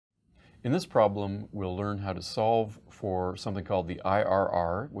In this problem, we'll learn how to solve for something called the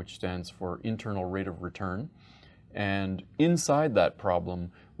IRR, which stands for Internal Rate of Return. And inside that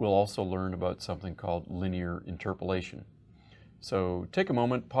problem, we'll also learn about something called linear interpolation. So take a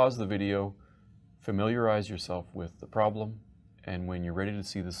moment, pause the video, familiarize yourself with the problem, and when you're ready to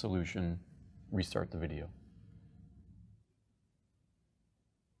see the solution, restart the video.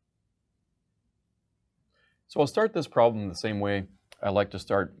 So I'll start this problem the same way I like to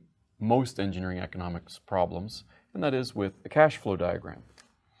start most engineering economics problems, and that is with a cash flow diagram.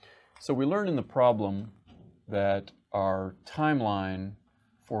 So we learned in the problem that our timeline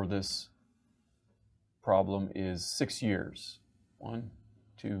for this problem is 6 years. 1,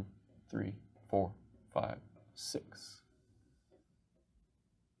 2, 3, 4, 5, 6.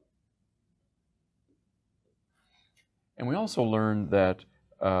 And we also learned that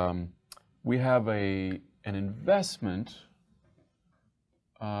we have an investment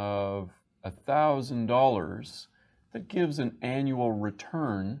of $1,000 that gives an annual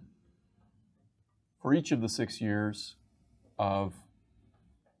return for each of the 6 years of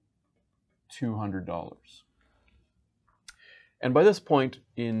 $200. And by this point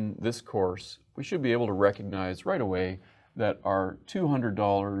in this course, we should be able to recognize right away that our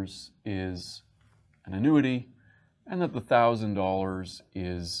 $200 is an annuity and that the $1,000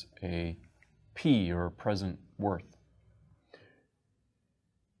 is a P, or present worth.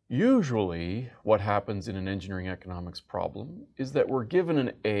 Usually, what happens in an engineering economics problem is that we're given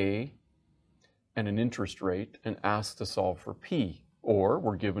an A and an interest rate and asked to solve for P, or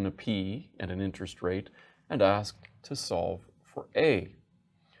we're given a P and an interest rate and asked to solve for A.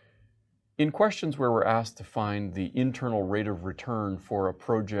 In questions where we're asked to find the internal rate of return for a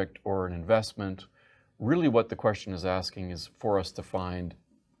project or an investment, really what the question is asking is for us to find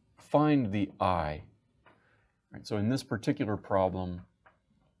the I. Right, so in this particular problem,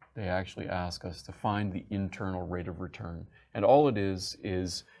 they actually ask us to find the internal rate of return. And all it is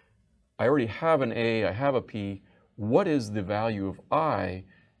I already have an A, I have a P. What is the value of I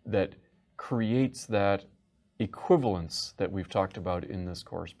that creates that equivalence that we've talked about in this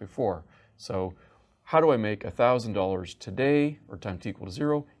course before? So how do I make $1,000 today, or time t equal to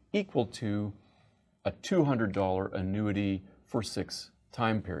 0, equal to a $200 annuity for 6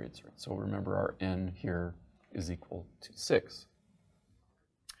 time periods? Right? So remember, our n here is equal to 6.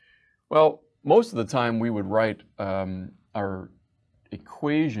 Well, most of the time we would write our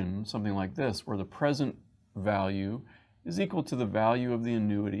equation something like this, where the present value is equal to the value of the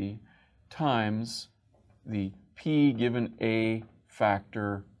annuity times the P given A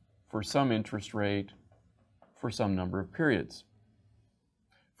factor for some interest rate for some number of periods.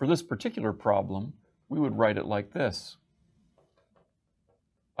 For this particular problem, we would write it like this.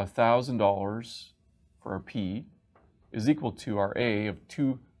 $1,000 for our P is equal to our A of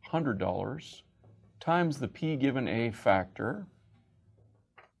 $200 times the P given A factor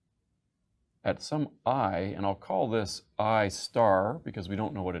at some I, and I'll call this I star because we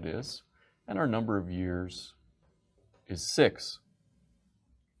don't know what it is, and our number of years is 6.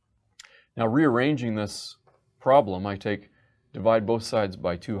 Now, rearranging this problem, I divide both sides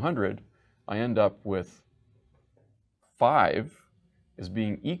by 200, I end up with 5 as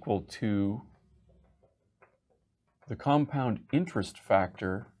being equal to the compound interest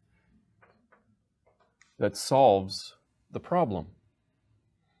factor that solves the problem.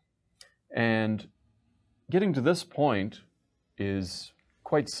 And getting to this point is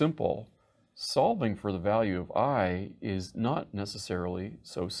quite simple. Solving for the value of I is not necessarily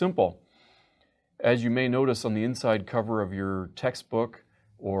so simple. As you may notice on the inside cover of your textbook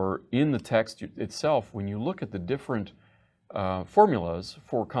or in the text itself, when you look at the different formulas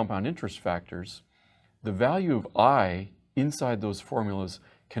for compound interest factors, the value of I inside those formulas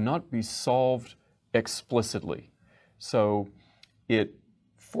cannot be solved explicitly. So it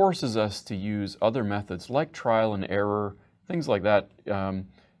forces us to use other methods like trial and error, things like that,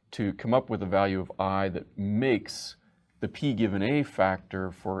 to come up with a value of I that makes the P given A factor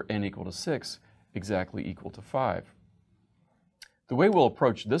for n equal to 6 exactly equal to 5. The way we'll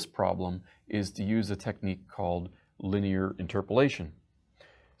approach this problem is to use a technique called linear interpolation.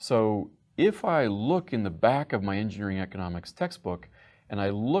 So if I look in the back of my engineering economics textbook and I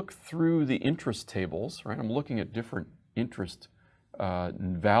look through the interest tables, right, I'm looking at different interest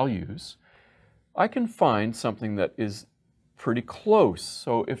values, I can find something that is pretty close.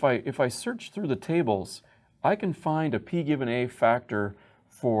 So if I search through the tables, I can find a P given A factor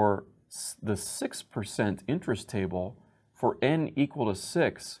for the 6% interest table for n equal to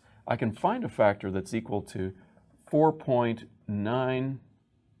 6. I can find a factor that's equal to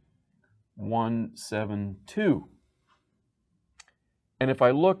 4.9172. And if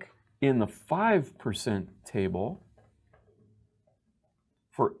I look in the 5% table,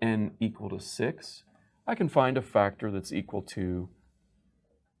 for n equal to 6, I can find a factor that's equal to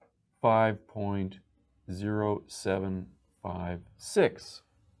 5.0756.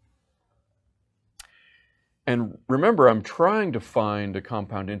 And remember, I'm trying to find a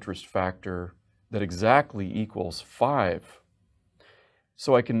compound interest factor that exactly equals 5.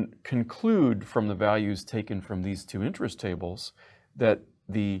 So I can conclude from the values taken from these two interest tables that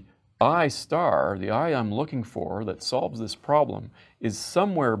the I star, the I I'm looking for that solves this problem, is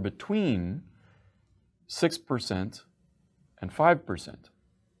somewhere between 6% and 5%.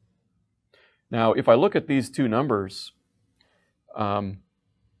 Now, if I look at these two numbers,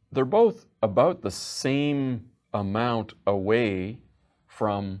 they're both about the same amount away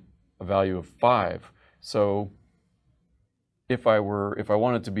from a value of 5. So if I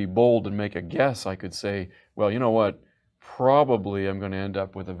wanted to be bold and make a guess, I could say, well, you know what? Probably I'm going to end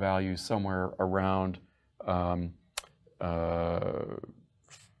up with a value somewhere around,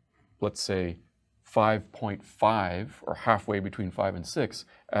 let's say, 5.5, or halfway between 5 and 6,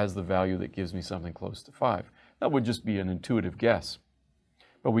 as the value that gives me something close to 5. That would just be an intuitive guess.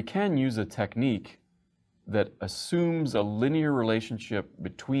 But we can use a technique that assumes a linear relationship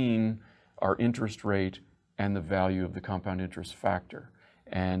between our interest rate and the value of the compound interest factor.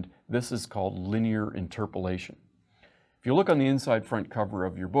 And this is called linear interpolation. If you look on the inside front cover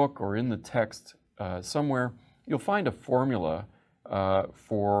of your book or in the text somewhere, you'll find a formula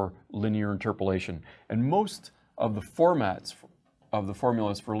for linear interpolation. And most of the formats of the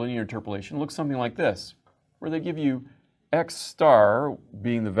formulas for linear interpolation look something like this, where they give you x star,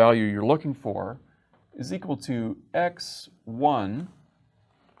 being the value you're looking for, is equal to x1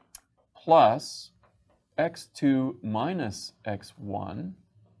 plus x2 minus x1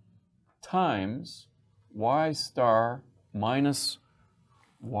 times y star minus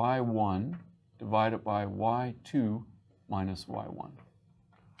y1 divided by y2 minus y1.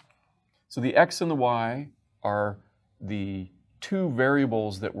 So the x and the y are the two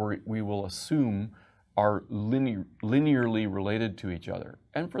variables that we will assume are linearly related to each other.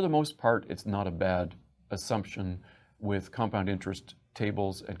 And for the most part, it's not a bad assumption with compound interest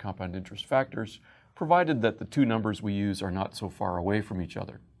tables and compound interest factors, provided that the two numbers we use are not so far away from each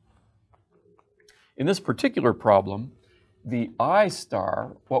other. In this particular problem, the I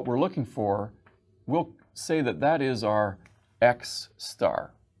star, what we're looking for, we'll say that that is our x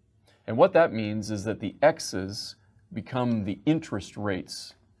star. And what that means is that the x's become the interest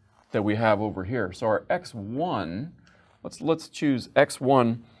rates that we have over here. So our x1, let's choose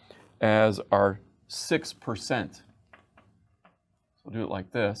x1 as our 6%. So we'll do it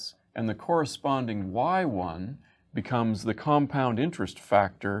like this. And the corresponding y1 becomes the compound interest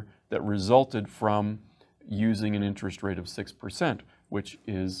factor that resulted from using an interest rate of 6%, which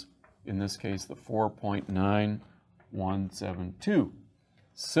is, in this case, the 4.9172.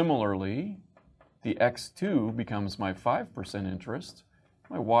 Similarly, the x2 becomes my 5% interest.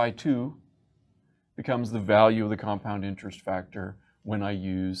 My y2 becomes the value of the compound interest factor when I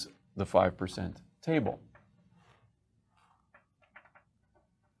use the 5% table.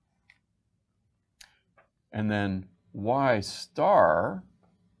 And then y star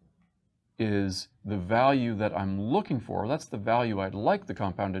is the value that I'm looking for. That's the value I'd like the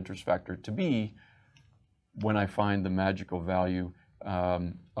compound interest factor to be when I find the magical value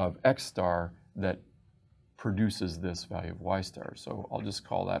of x star that produces this value of y star. So I'll just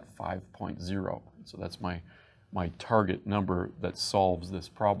call that 5.0. So that's my target number that solves this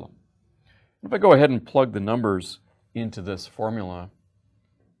problem. If I go ahead and plug the numbers into this formula,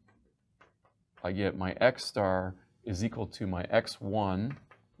 I get my x star is equal to my x1,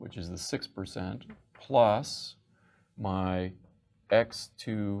 which is the 6%, plus my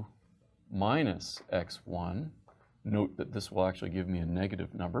x2 minus x1. Note that this will actually give me a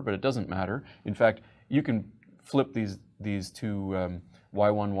negative number, but it doesn't matter. In fact, you can flip these two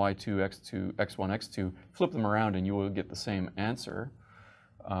y1, y2, x2, x1, x2, flip them around and you will get the same answer.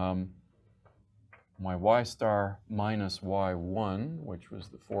 My y star minus y1, which was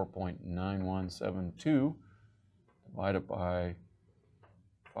the 4.9172, divided by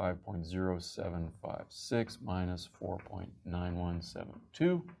 5.0756 minus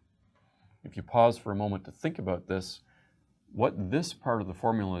 4.9172. If you pause for a moment to think about this, what this part of the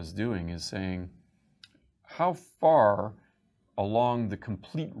formula is doing is saying how far along the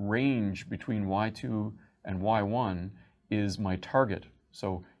complete range between y2 and y1 is my target.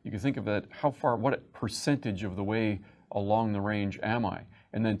 So you can think of that, how far, what percentage of the way along the range am I?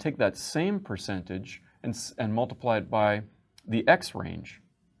 And then take that same percentage and multiply it by the x range,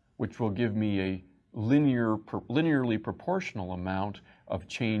 which will give me a linearly proportional amount of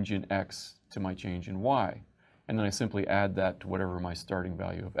change in x to my change in y. And then I simply add that to whatever my starting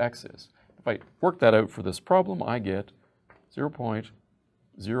value of x is. If I work that out for this problem, I get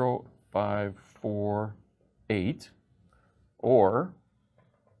 0.0548 or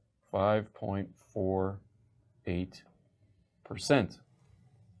 5.48%.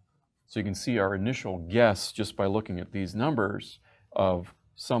 So you can see our initial guess just by looking at these numbers of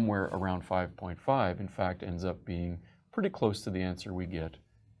somewhere around 5.5 in fact ends up being pretty close to the answer we get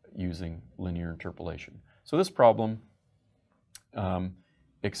using linear interpolation. So this problem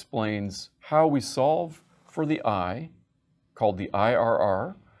explains how we solve for the I, called the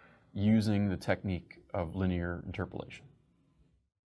IRR, using the technique of linear interpolation.